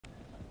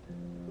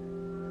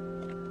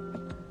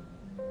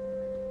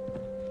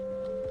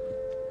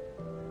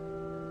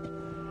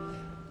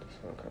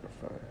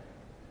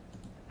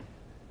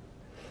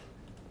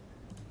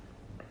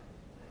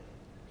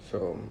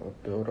So I'll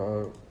build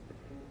out,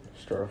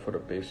 start off with a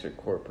basic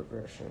chord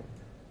progression.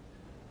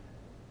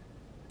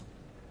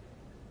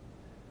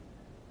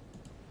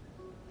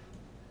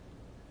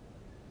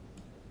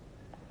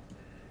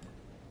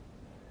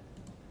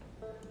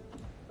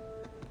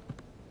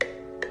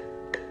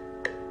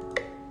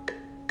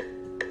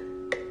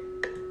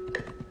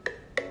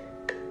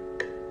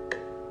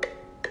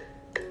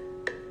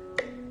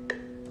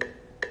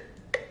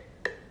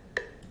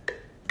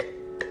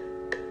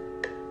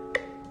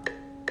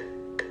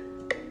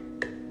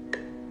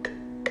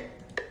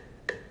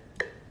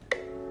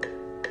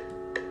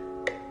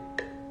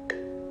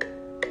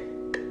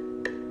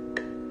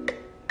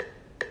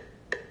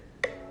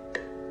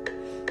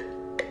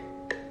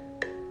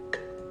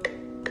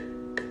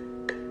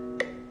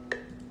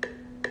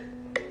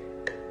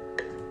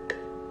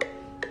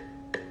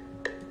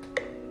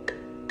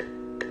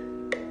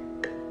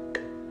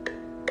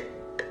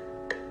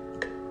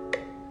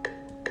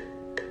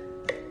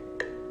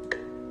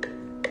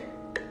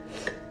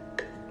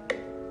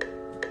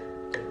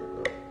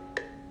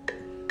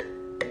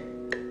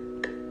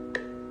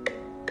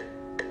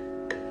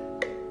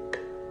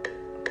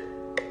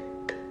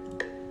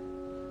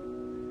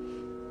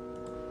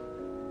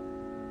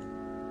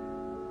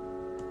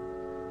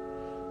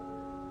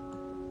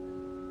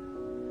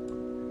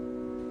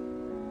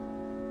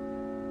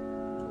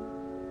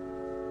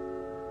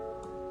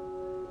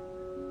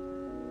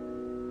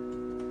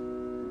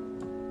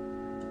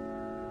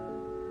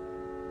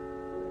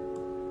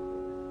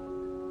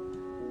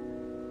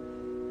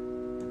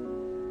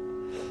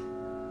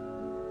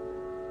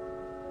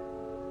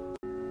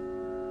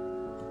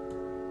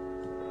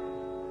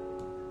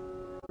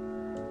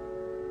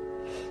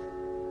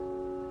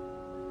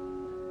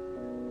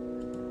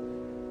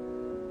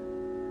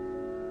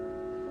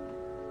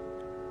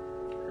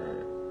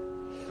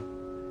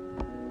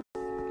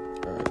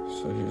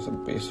 So here's a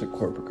basic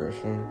chord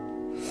progression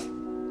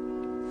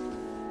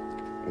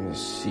in the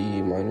C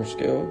minor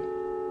scale.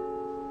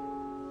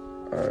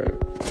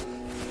 Alright.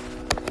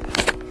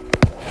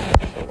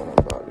 So what I'm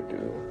about to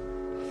do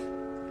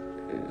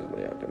is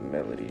lay out the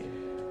melody.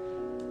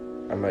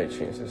 I might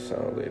change the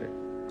sound later.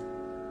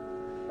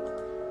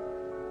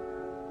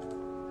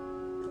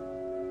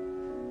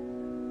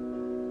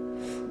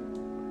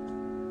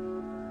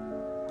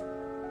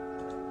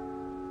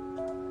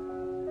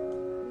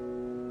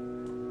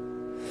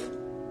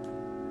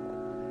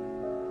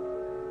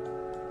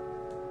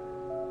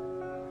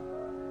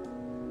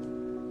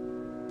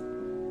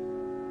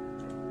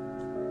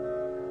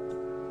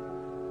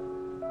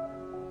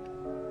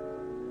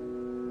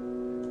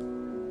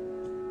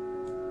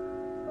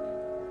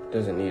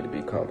 Doesn't need to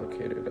be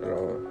complicated at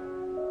all.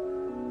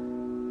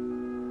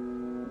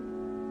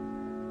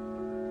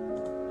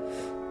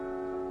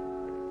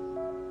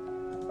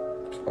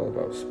 It's all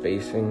about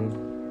spacing.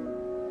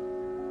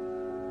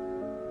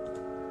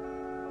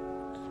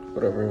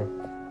 Whatever.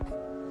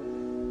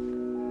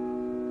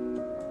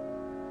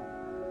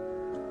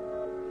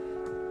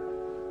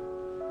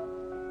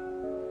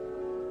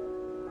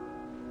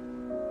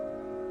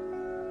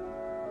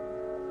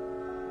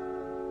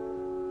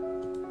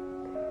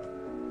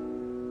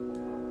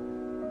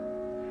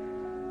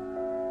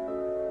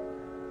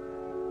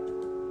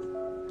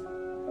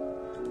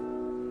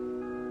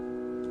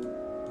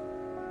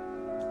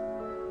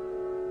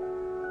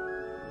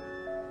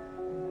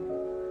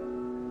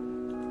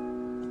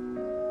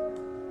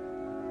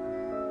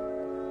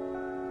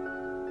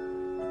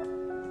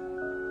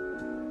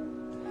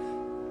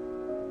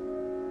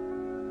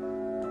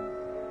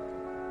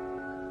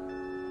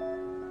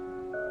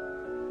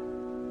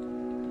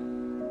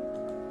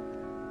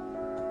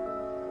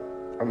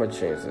 I'm gonna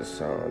change the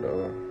sound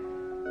though.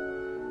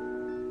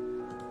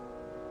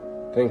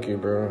 Thank you,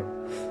 bro.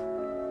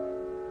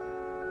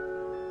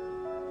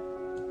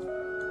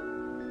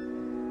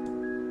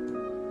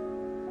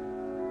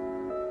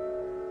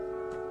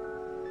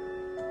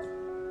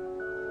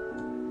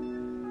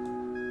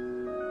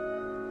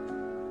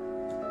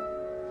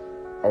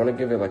 I wanna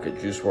give it like a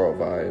Juice WRLD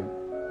vibe.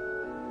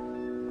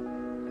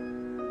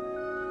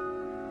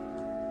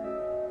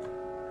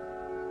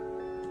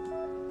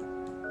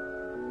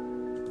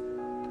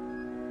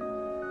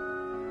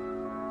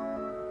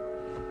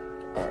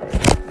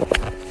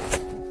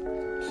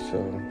 So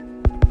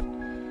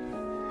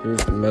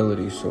here's the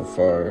melody so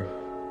far.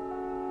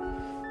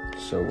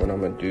 So what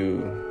I'm gonna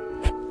do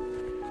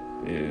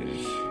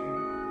is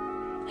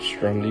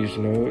strum these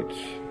notes,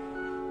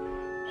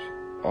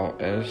 Alt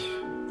S,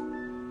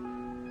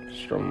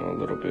 strum them a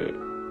little bit,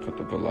 put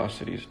the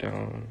velocities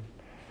down,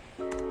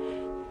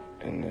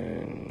 and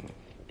then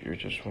you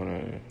just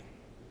wanna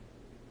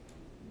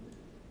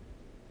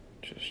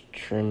just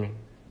trim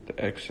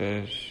the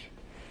excess,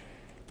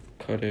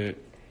 cut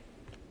it,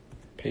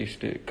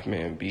 paste it,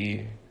 Command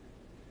B.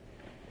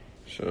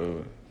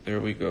 So there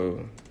we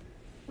go.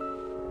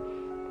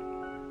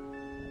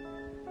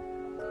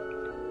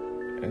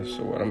 And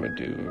so what I'm gonna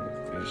do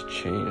is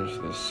change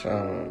the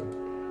sound.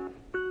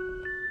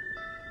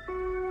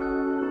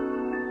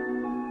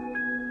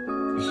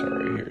 This sound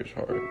right here is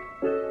hard.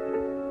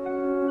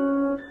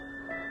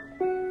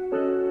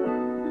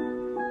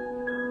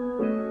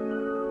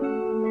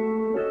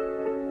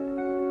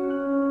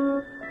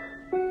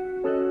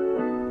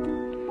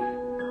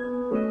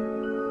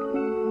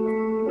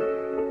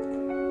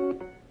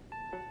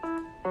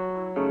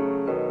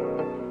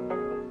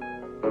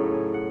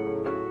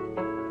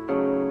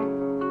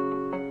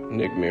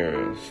 Nick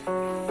Mira's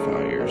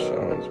fire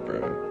sounds, bro.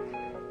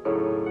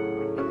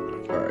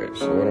 Alright,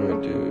 so what I'm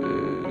gonna do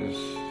is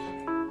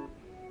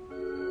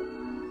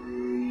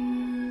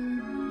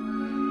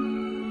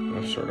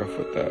I'll start off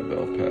with that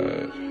bell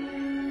pad.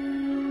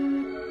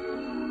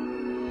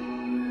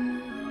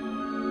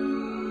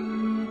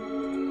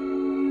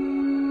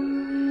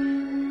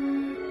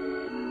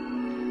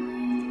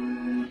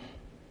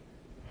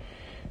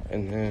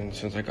 And then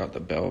since I got the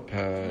bell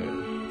pad,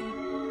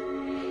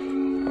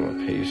 I'm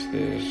gonna paste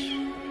this.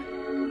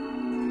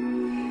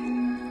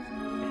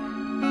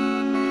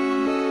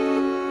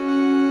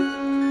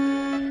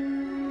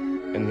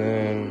 And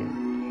then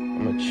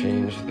I'm gonna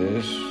change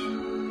this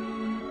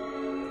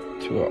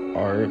to an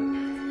ARP.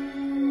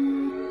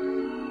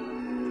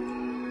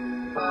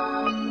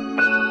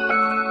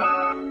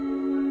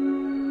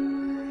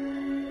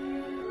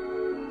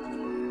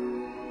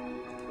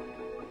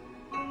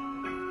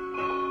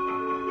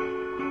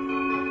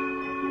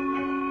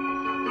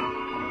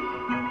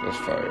 That's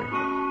fire.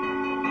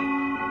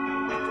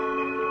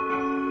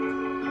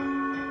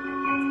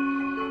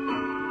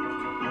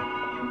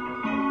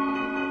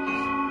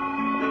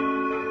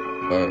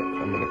 But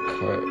I'm gonna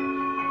cut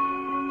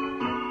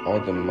all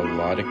the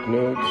melodic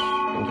notes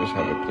and just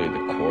have it play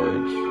the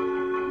chords.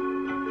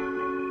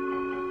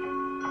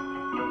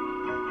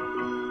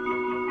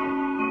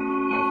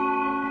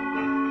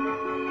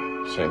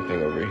 Same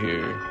thing over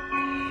here.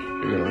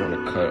 You're gonna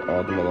wanna cut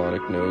all the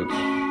melodic notes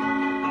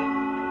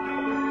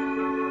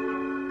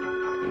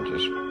and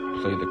just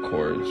play the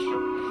chords.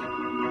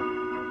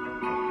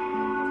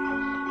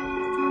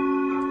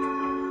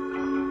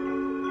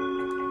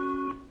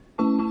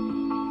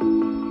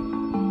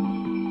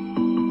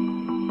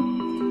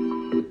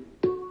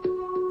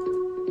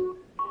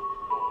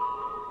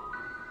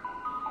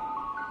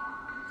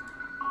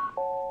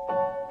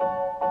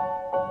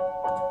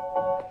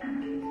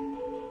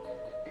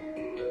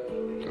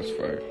 That's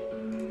fire.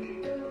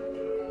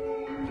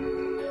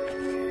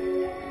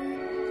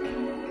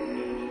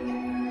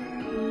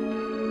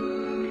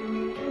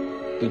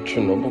 The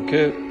Chernobyl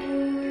kit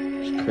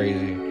is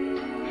crazy.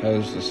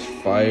 Has this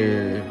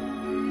fire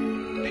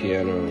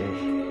pianos.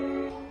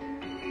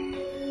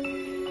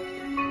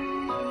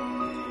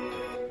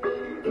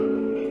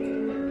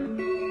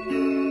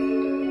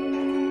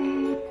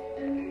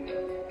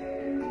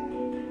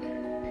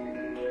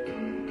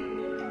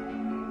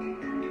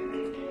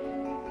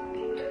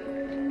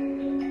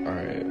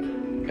 Alright,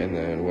 and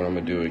then what I'm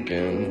gonna do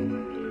again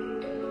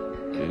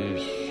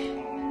is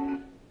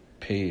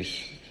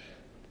paste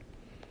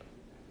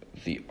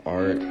the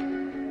art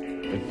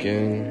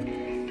again,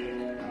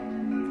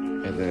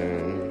 and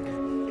then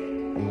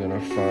I'm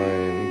gonna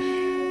find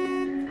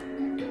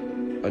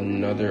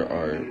another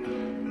art.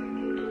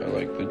 I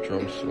like the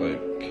drum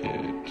select kit.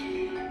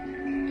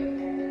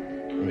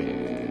 I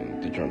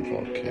mean, the drum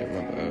vault kit,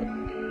 my bad.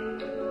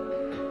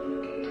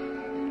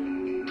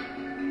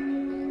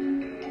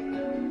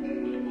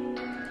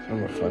 I'm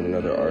gonna find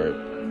another art.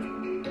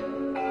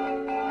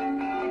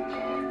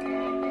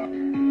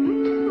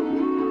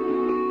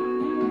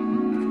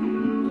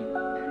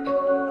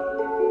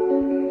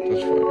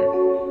 That's fire.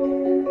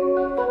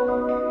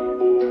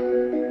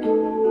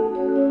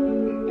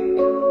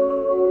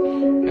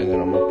 And then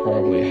I'm gonna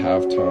probably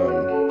halftime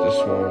this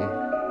one.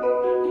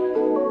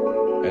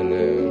 And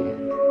then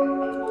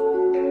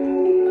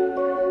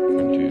I'm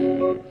gonna do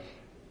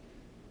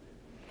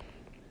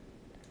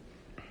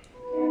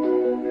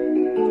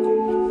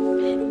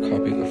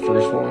copy the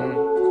first one.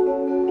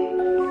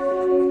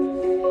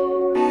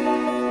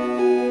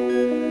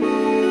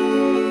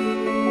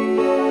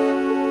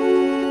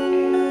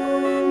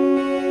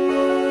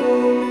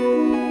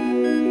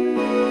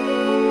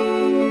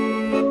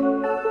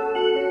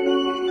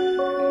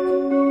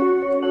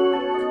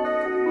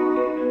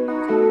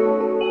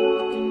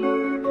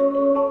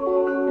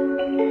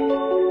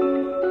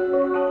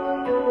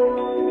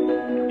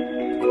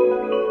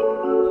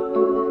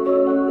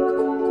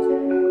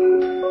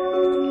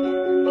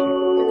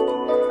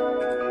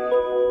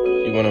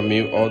 You want to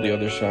mute all the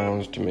other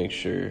sounds to make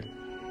sure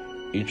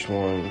each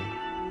one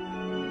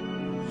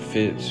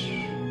fits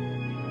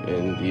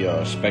in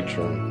the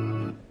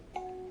spectrum.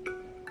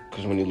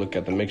 Because when you look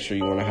at the mixer,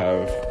 you want to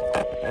have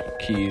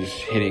keys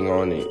hitting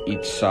on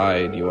each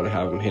side. You want to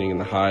have them hitting in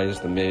the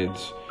highs, the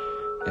mids,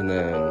 and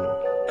then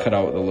cut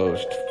out the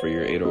lows for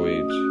your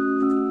 808s.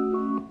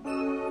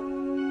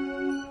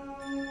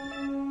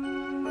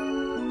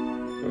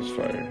 That's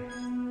fire.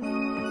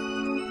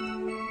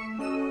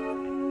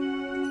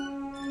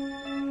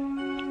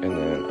 And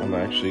then I'm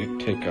actually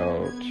take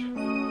out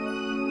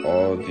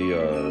all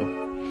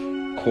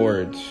the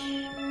chords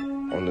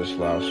on this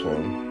last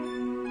one.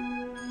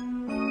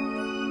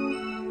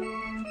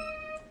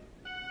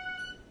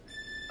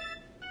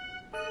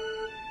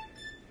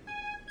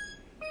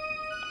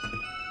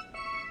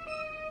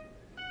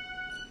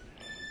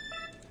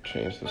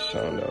 Change the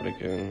sound out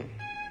again.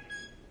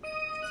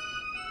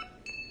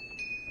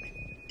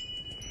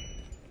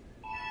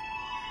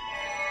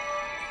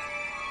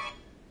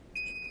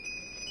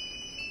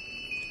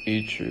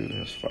 E-True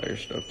has fire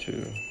stuff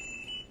too.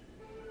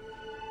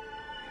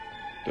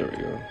 There we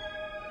go.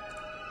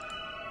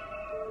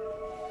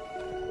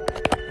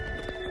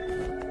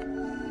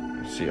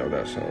 Let's see how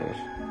that sounds.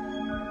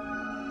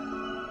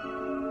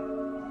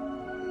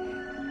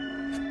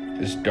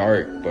 It's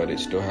dark, but it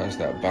still has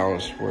that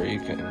bounce where you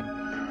can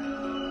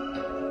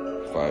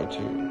vibe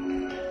to.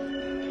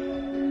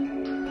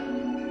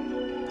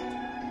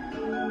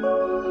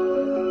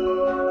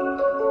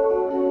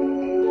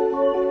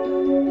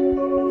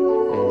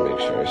 Let me make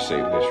sure I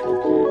save this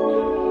real quick.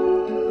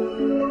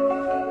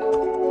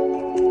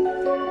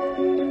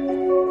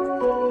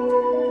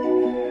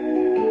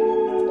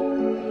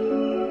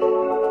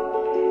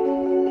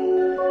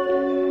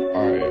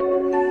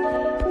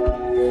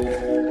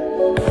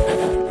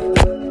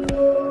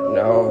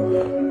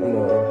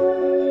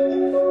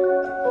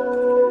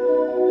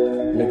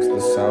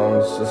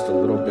 Just a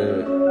little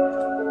bit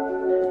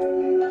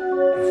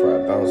before I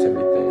bounce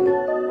everything.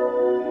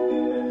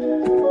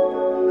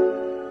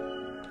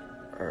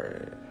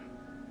 Alright.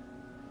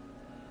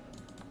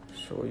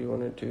 So what you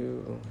want to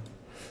do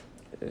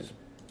is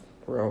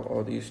route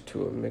all these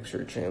to a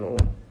mixer channel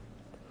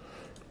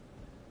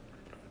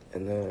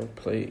and then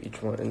play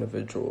each one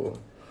individual,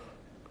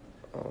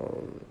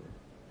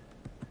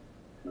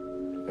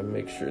 and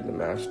make sure the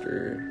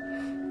master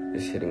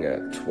is hitting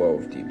at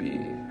 12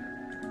 dB.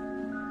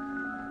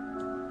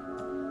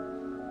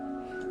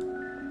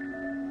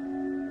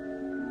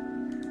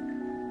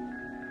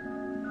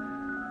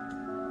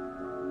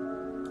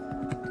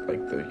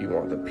 You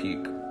want the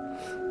peak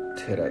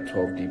to hit at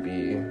 12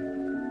 dB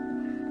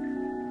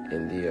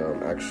in the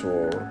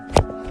actual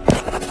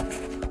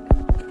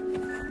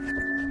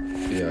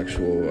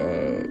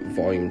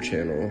volume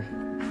channel,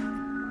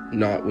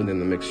 not within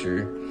the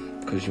mixer,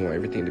 because you want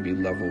everything to be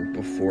level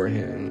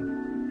beforehand.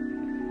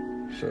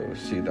 So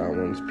see, that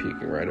one's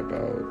peaking right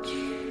about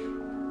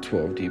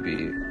 12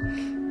 dB.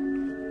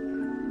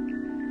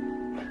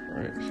 All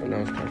right, so now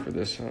it's time for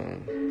this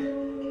sound.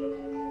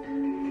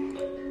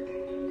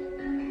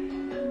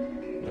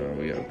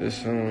 We have this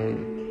sound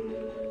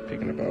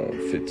picking about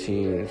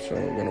 15, so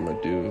what I'm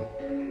gonna do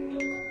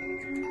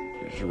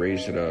is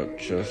raise it up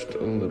just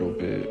a little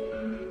bit.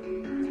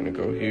 I'm gonna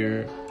go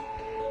here,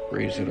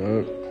 raise it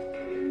up,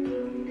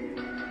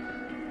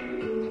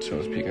 so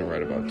it's peaking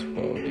right about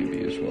 12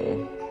 dB as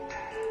well.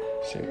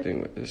 Same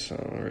thing with this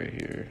sound right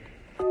here.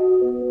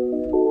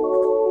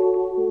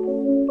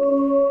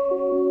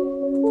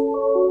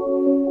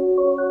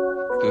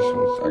 This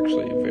one's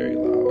actually very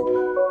loud.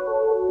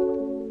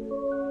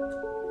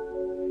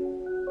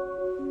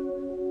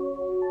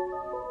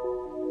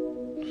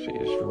 See,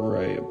 it's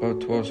right about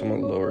 12, so I'm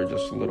gonna lower it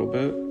just a little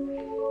bit,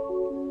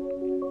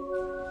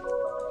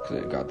 because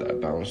it got that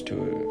bounce to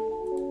it.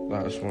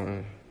 Last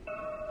one.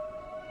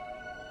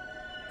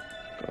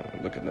 Go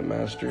look at the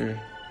master.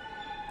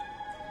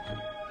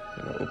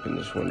 And I'll open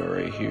this window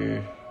right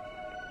here.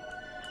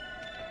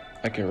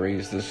 I can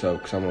raise this up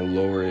because I'm gonna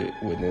lower it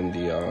within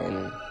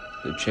the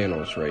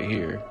channels right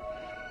here.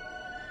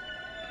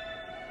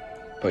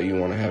 But you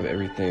want to have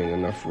everything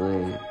enough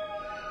room.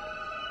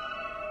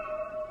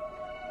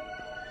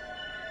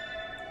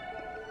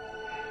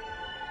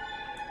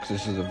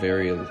 This is a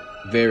very,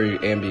 very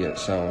ambient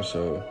sound,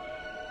 so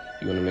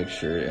you want to make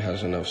sure it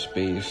has enough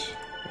space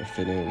and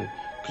fit in,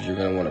 because you're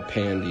going to want to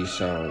pan these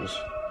sounds.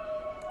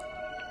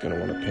 You're going to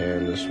want to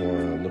pan this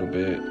one a little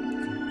bit,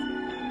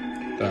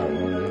 that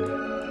one,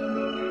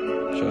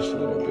 just a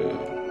little bit,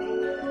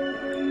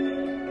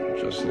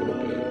 just a little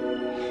bit.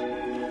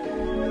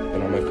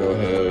 And I'm going to go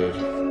ahead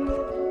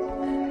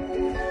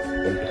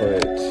and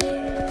put,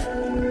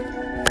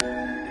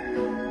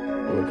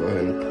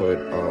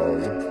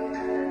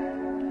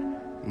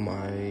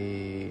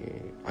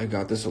 I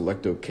got this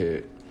Electro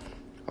kit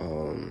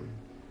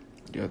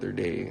the other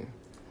day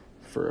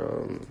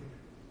for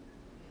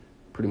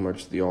pretty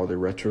much all the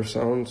retro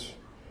sounds.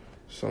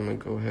 So I'm gonna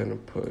go ahead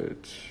and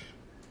put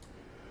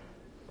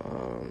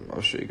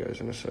I'll show you guys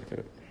in a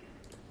second.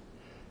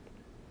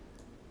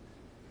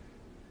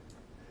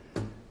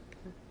 And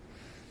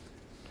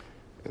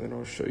then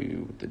I'll show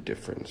you the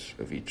difference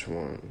of each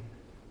one.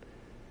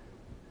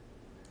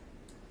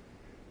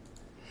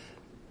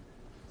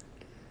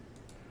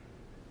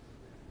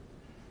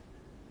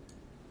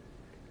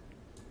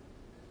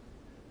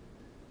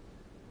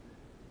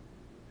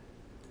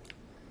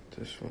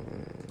 This one.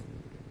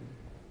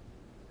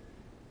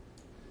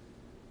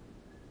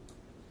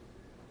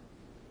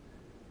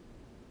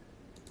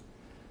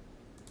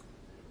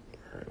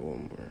 All right,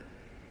 one more.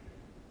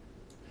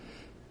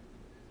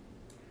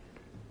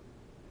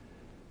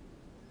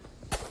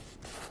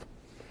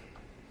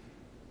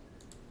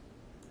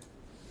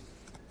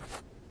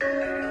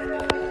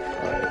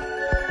 Alright,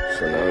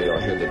 so now y'all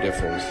hear the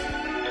difference.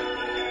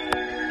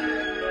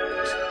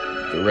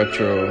 The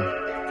retro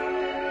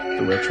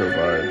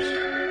vibes.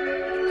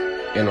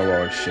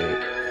 Analog shit.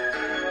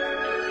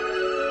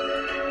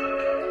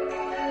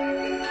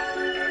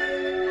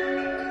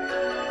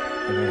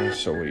 And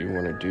so what you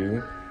want to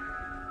do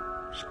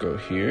is go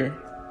here.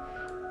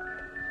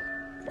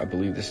 I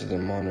believe this is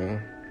in mono.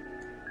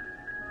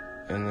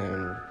 And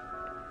then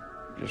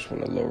just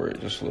want to lower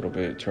it just a little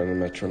bit, turn the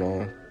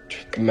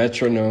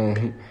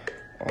metronome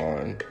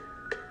on.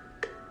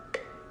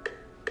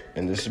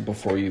 And this is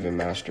before you even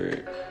master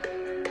it.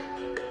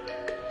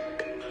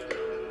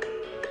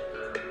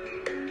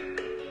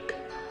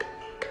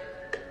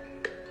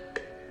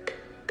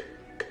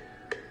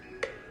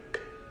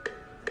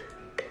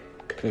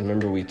 Because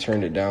remember, we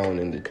turned it down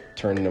and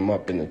turning them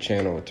up in the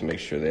channel to make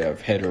sure they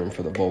have headroom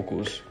for the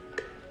vocals.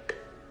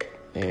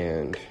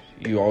 And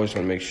you always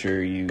want to make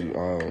sure you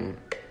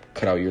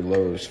cut out your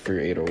lows for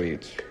your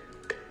 808s.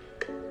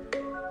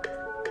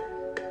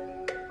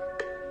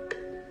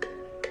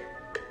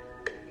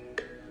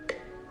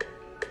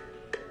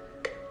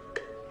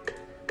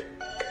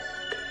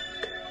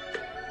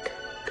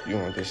 You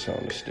want this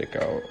sound to stick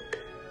out.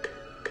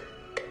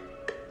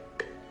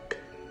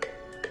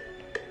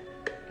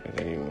 And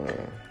then you want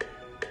to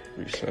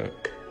reset.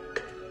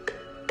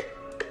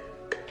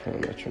 Turn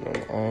the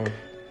metronome off.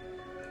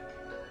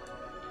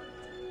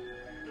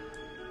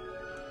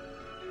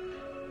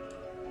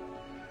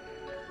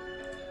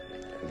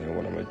 And then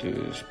what I'm going to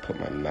do is put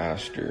my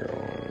master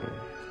on.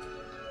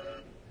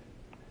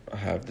 I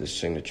have this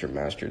signature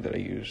master that I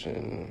use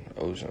in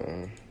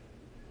Ozone.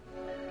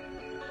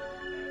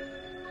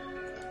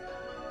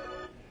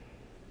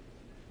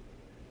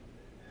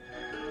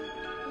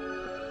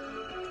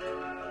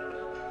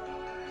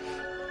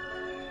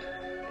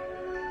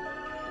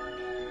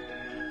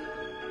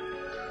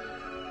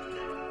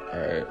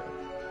 Alright,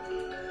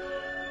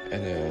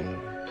 and then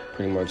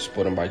pretty much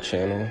split them by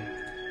channel.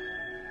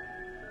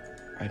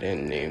 I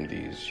didn't name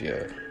these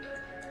yet.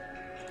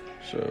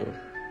 So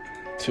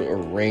to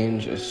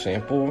arrange a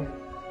sample,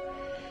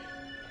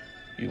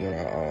 you want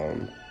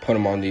to put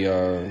them on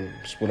the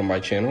split them by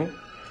channel,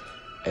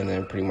 and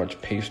then pretty much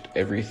paste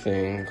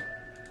everything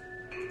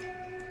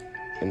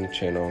in the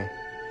channel.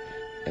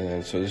 And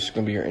then so this is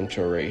going to be your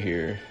intro right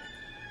here.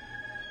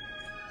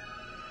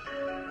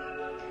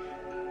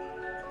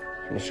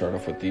 I'm gonna start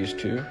off with these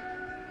two.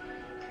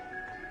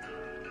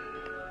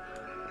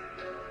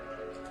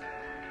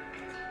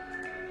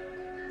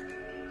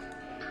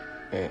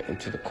 And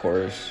into the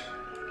chorus.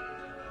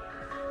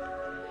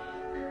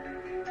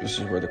 This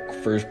is where the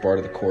first part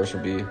of the chorus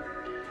will be.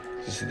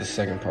 This is the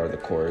second part of the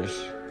chorus.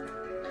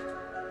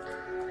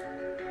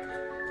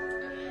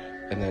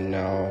 And then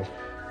now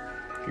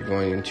you're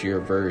going into your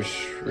verse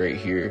right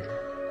here.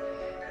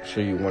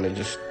 So you want to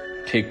just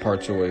take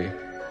parts away.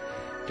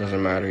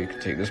 Doesn't matter, you can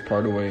take this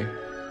part away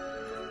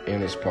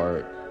and this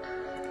part.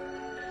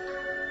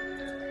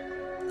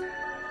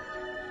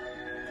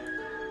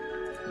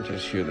 And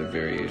just hear the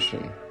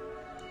variation.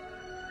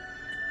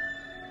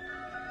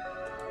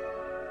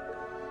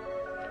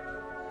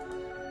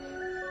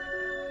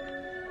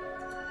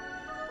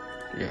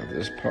 You have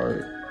this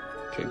part,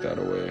 take that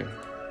away.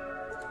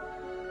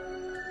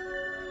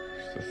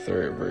 It's the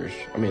third verse.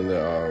 I mean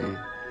the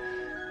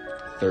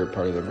third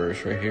part of the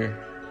verse right here.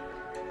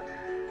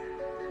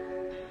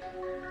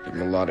 Give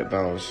melodic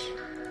bounce.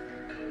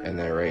 And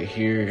then right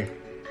here,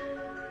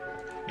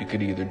 you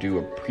could either do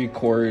a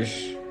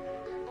pre-chorus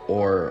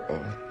or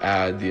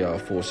add the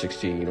full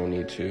 16. You don't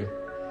need to.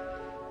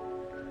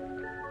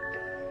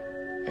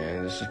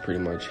 And this is pretty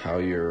much how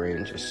you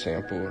arrange a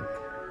sample.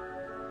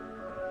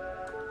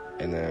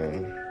 And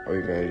then all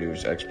you're gonna do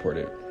is export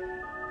it.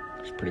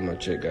 That's pretty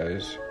much it,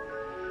 guys.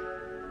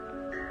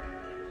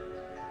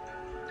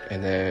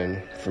 And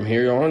then from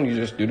here on, you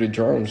just do the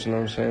drums, you know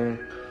what I'm saying?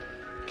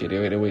 Get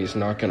your 808s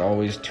knocking,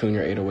 always tune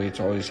your 808s,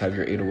 always have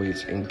your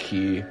 808s in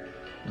key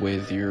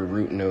with your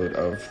root note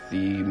of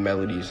the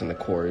melodies and the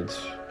chords.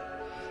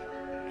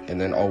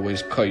 And then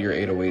always cut your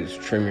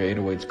 808s, trim your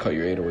 808s, cut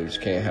your 808s.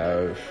 Can't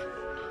have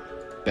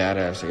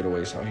badass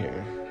 808s out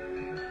here.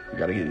 You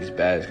gotta get these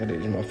bads, gotta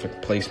get these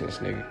motherfucking placements,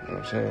 nigga. You know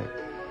what I'm saying?